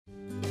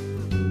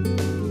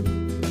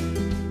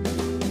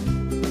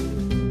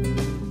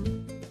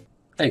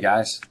Hey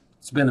guys,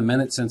 it's been a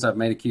minute since I've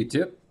made a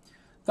Q-tip.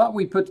 Thought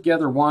we'd put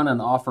together one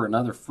and offer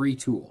another free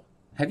tool.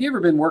 Have you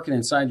ever been working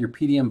inside your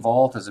PDM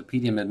vault as a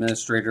PDM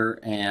administrator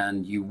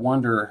and you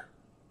wonder,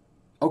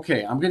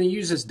 okay, I'm going to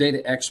use this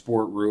data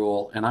export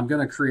rule and I'm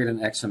going to create an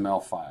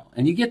XML file.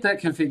 And you get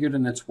that configured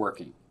and it's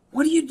working.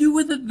 What do you do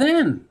with it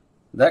then?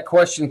 That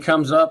question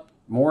comes up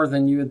more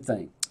than you would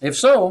think. If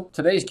so,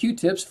 today's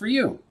Q-tip's for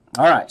you.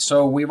 All right,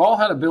 so we've all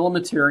had a bill of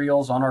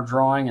materials on our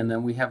drawing, and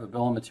then we have a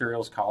bill of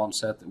materials column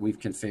set that we've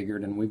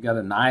configured, and we've got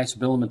a nice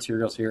bill of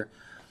materials here.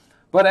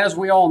 But as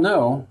we all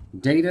know,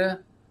 data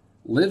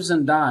lives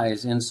and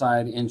dies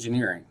inside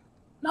engineering.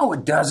 No,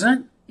 it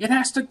doesn't. It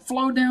has to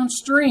flow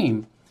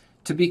downstream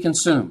to be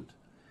consumed.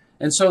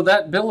 And so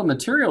that bill of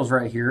materials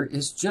right here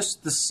is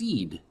just the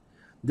seed.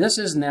 This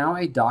is now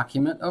a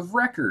document of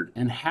record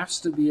and has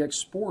to be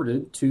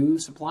exported to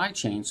the supply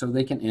chain so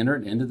they can enter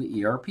it into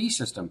the ERP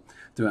system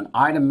through an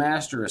item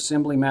master,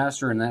 assembly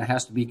master, and that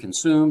has to be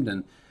consumed.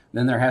 And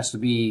then there has to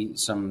be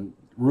some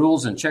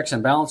rules and checks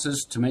and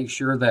balances to make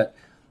sure that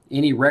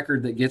any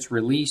record that gets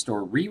released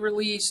or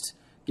re-released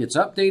gets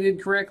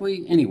updated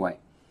correctly. Anyway,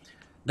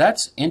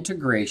 that's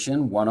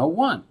Integration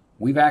 101.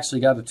 We've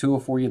actually got a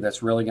tool for you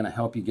that's really going to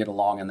help you get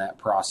along in that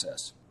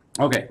process.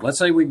 Okay, let's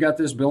say we've got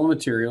this bill of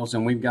materials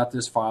and we've got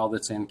this file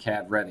that's in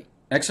CAD ready.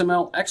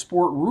 XML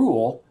export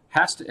rule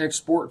has to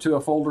export to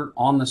a folder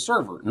on the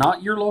server,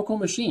 not your local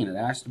machine. It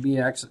has to be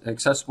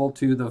accessible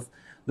to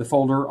the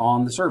folder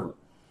on the server.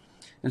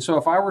 And so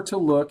if I were to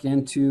look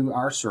into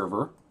our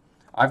server,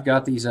 I've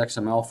got these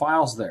XML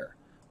files there.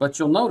 But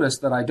you'll notice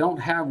that I don't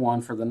have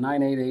one for the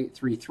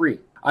 98833.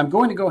 I'm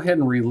going to go ahead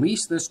and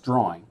release this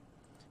drawing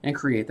and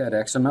create that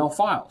XML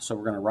file. So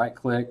we're going to right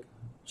click,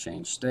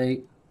 change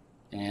state,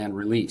 and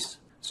release.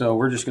 So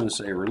we're just going to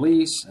say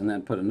release and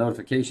then put a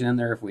notification in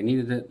there if we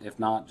needed it. If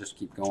not, just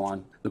keep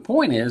going. The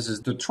point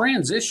is the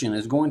transition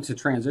is going to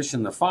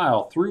transition the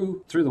file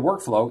through the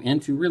workflow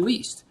into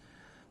released.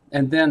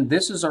 And then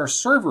this is our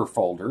server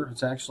folder.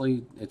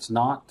 It's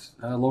not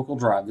a local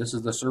drive. This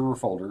is the server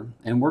folder.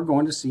 And we're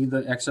going to see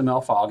the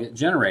XML file get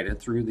generated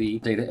through the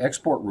data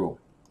export rule.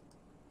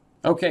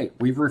 Okay,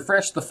 we've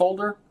refreshed the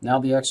folder. Now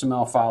the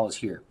XML file is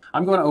here.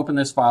 I'm going to open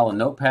this file in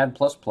Notepad++,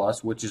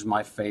 which is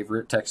my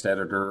favorite text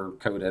editor,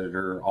 code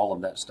editor, all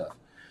of that stuff.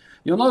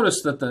 You'll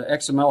notice that the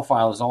XML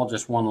file is all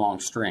just one long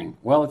string.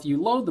 Well, if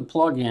you load the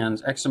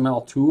plugins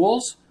XML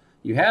tools,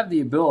 you have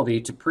the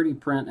ability to pretty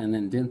print and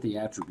indent the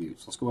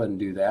attributes. Let's go ahead and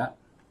do that.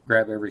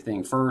 Grab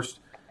everything first,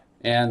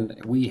 and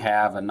we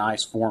have a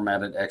nice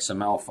formatted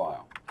XML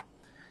file.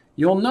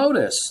 You'll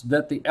notice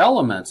that the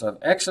elements of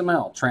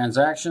XML,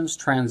 transactions,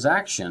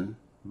 transaction,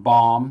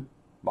 BOM,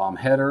 BOM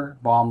header,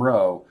 BOM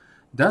row,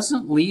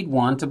 doesn't lead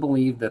one to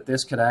believe that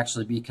this could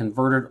actually be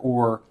converted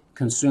or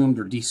consumed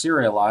or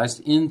deserialized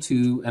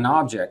into an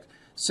object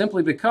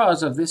simply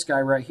because of this guy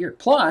right here.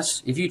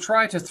 Plus, if you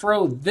try to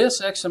throw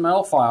this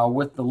XML file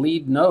with the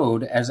lead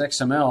node as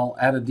XML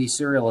at a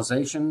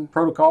deserialization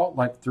protocol,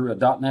 like through a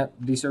 .NET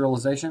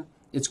deserialization,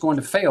 it's going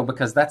to fail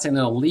because that's an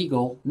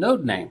illegal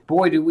node name.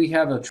 Boy, do we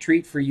have a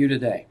treat for you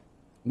today.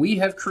 We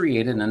have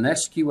created an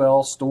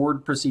SQL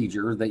stored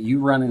procedure that you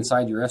run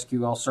inside your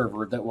SQL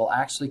server that will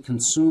actually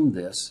consume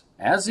this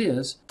as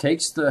is,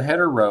 takes the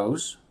header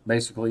rows,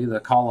 basically the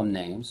column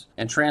names,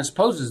 and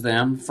transposes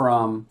them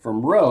from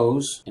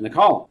rows in a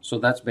column. So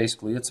that's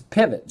basically, it's a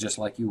pivot, just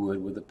like you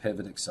would with a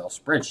pivot Excel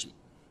spreadsheet.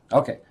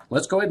 Okay,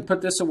 let's go ahead and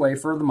put this away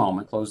for the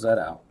moment, close that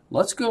out.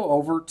 Let's go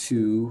over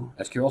to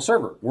SQL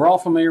Server. We're all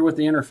familiar with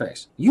the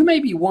interface. You may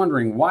be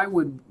wondering why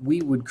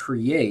we would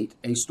create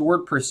a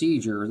stored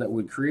procedure that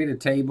would create a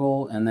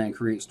table and then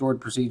create stored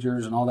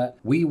procedures and all that.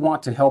 We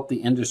want to help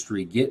the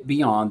industry get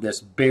beyond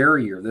this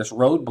barrier, this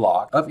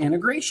roadblock of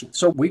integration.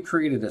 So we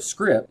created a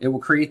script. It will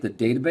create the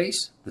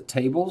database, the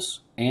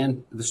tables,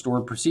 and the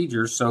stored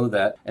procedures so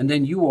that, and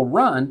then you will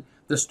run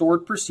the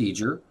stored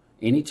procedure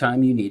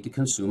anytime you need to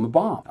consume a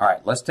BOM. All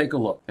right, let's take a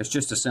look. It's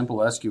just a simple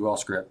SQL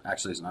script.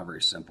 Actually, it's not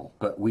very simple,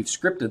 but we've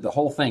scripted the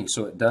whole thing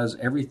so it does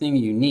everything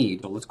you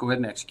need. So let's go ahead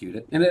and execute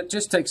it. And it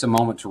just takes a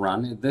moment to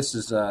run. This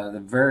is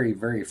a very,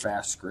 very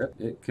fast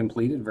script. It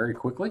completed very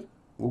quickly.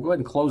 We'll go ahead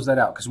and close that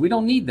out because we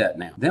don't need that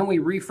now. Then we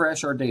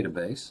refresh our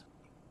database.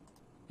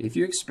 If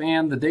you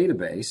expand the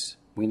database,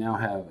 we now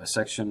have a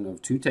section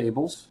of 2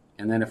 tables.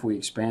 And then if we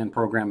expand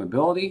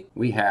programmability,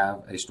 we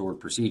have a stored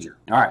procedure.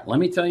 All right, let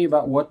me tell you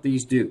about what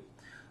these do.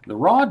 The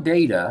raw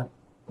data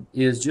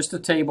is just a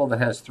table that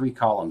has 3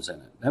 columns in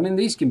it. I mean,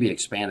 these can be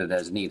expanded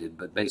as needed,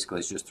 but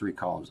basically it's just 3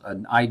 columns.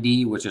 An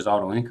ID, which is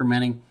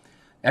auto-incrementing.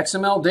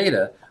 XML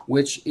data,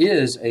 which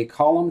is a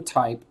column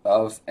type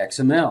of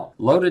XML.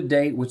 Loaded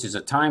date, which is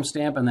a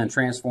timestamp, and then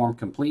transform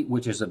complete,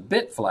 which is a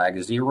bit flag,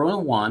 a 0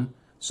 and 1,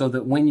 so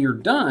that when you're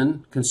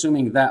done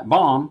consuming that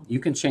BOM, you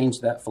can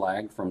change that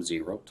flag from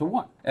 0 to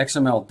 1.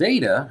 XML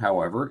data,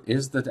 however,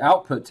 is the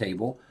output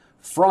table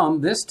from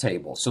this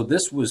table. So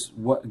this was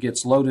what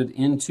gets loaded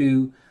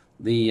into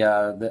the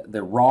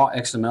raw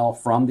XML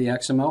from the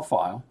XML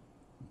file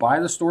by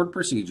the stored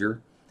procedure.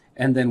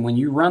 And then when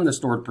you run the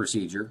stored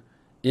procedure,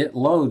 it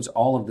loads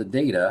all of the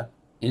data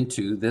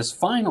into this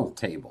final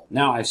table.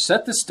 Now I've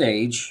set the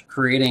stage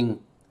creating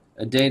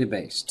a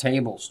database,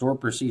 table, stored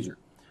procedure.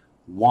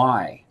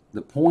 Why?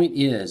 The point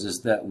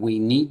is that we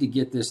need to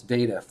get this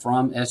data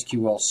from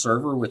SQL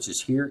Server, which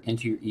is here,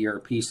 into your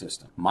ERP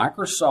system.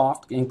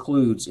 Microsoft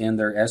includes in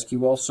their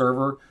SQL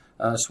Server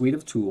suite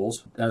of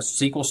tools,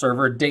 SQL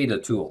Server Data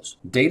Tools.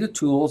 Data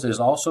Tools is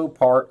also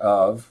part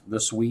of the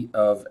suite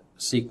of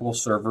SQL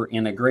Server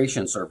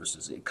Integration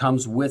Services. It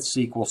comes with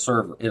SQL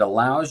Server. It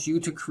allows you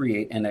to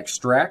create an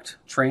extract,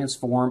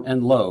 transform,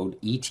 and load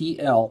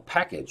ETL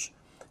package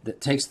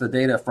that takes the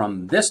data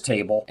from this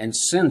table and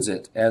sends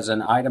it as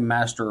an item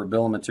master or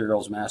bill of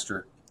materials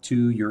master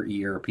to your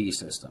ERP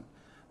system.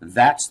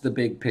 That's the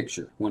big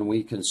picture. When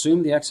we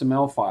consume the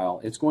XML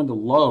file, it's going to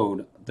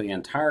load the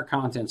entire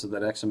contents of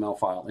that XML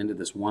file into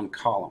this one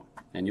column.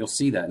 And you'll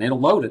see that. And it'll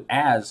load it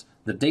as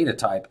the data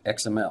type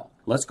XML.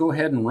 Let's go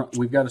ahead and run.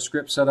 We've got a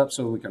script set up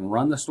so we can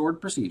run the stored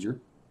procedure.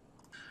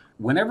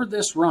 Whenever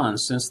this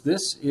runs, since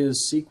this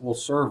is SQL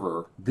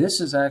Server,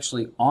 this is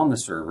actually on the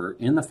server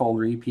in the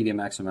folder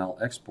PDM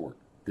XML export.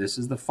 This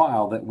is the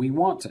file that we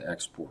want to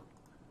export.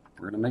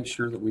 We're going to make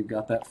sure that we've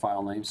got that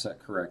file name set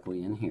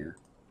correctly in here.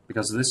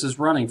 Because this is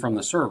running from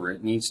the server,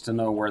 it needs to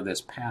know where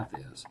this path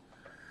is.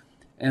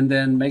 And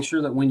then make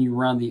sure that when you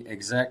run the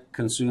exec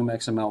consume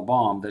XML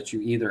BOM that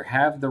you either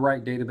have the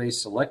right database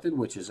selected,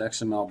 which is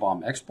XML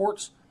BOM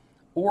exports,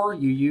 or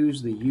you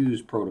use the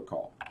use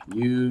protocol.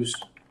 Use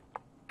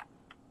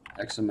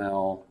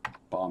XML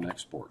BOM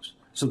exports.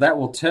 So that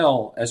will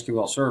tell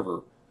SQL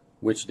Server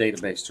which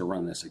database to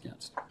run this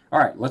against. All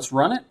right, let's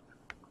run it.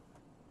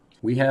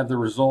 We have the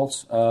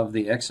results of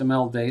the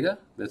XML data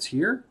that's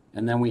here,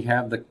 and then we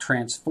have the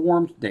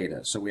transformed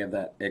data. So we have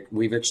that,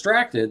 we've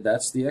extracted,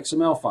 that's the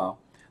XML file.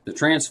 The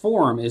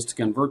transform is to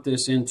convert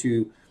this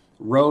into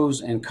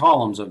rows and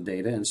columns of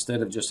data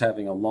instead of just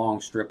having a long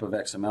strip of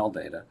XML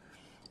data.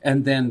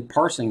 And then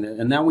parsing it,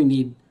 and now we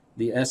need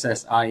the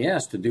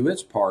SSIS to do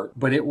its part,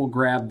 but it will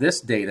grab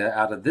this data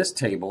out of this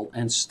table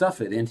and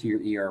stuff it into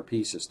your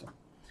ERP system.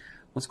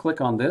 Let's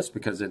click on this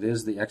because it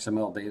is the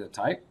XML data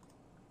type.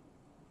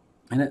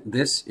 And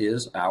this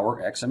is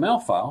our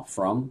XML file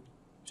from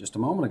just a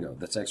moment ago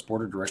that's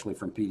exported directly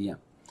from PDM.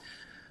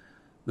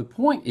 The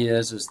point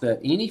is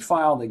that any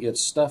file that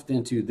gets stuffed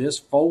into this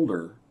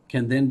folder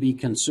can then be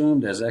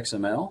consumed as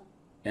XML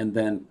and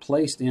then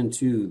placed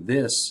into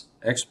this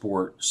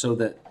export so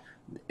that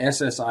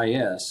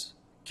SSIS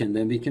can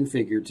then be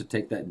configured to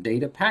take that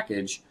data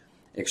package,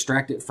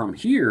 extract it from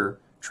here,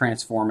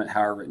 transform it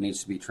however it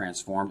needs to be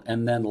transformed,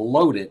 and then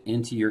load it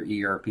into your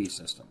ERP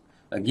system.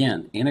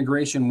 Again,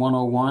 integration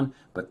 101,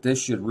 but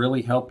this should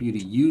really help you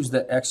to use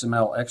the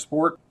XML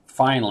export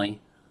finally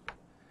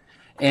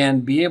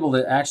and be able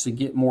to actually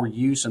get more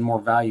use and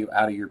more value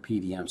out of your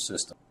PDM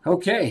system.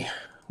 Okay,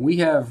 we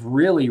have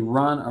really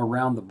run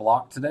around the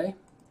block today.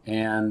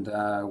 And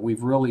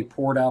we've really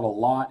poured out a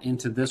lot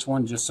into this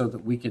one just so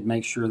that we could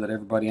make sure that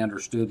everybody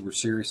understood we're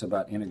serious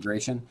about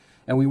integration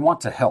and we want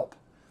to help.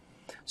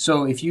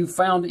 So if you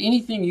found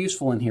anything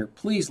useful in here,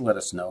 please let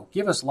us know.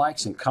 Give us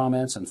likes and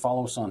comments and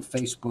follow us on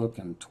Facebook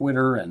and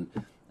Twitter and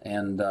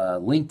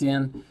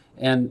LinkedIn.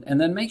 And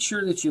then make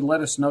sure that you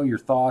let us know your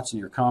thoughts and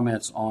your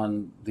comments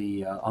on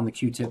the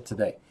Q-tip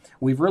today.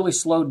 We've really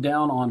slowed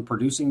down on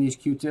producing these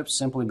Q-tips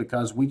simply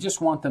because we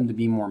just want them to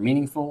be more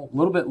meaningful, a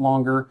little bit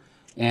longer,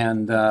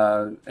 and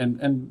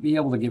be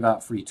able to give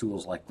out free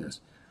tools like this.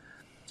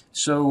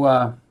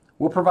 So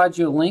we'll provide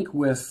you a link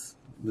with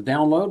the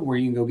download where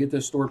you can go get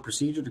this stored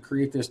procedure to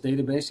create this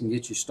database and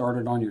get you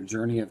started on your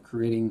journey of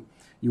creating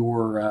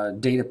your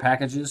data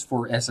packages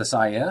for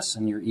SSIS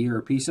and your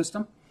ERP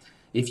system.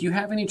 If you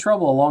have any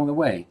trouble along the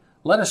way,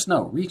 let us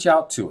know. Reach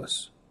out to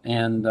us,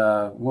 and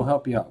we'll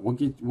help you out.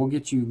 We'll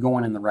get you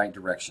going in the right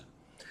direction.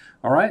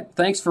 All right,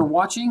 thanks for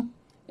watching,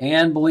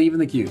 and believe in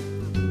the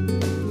Q.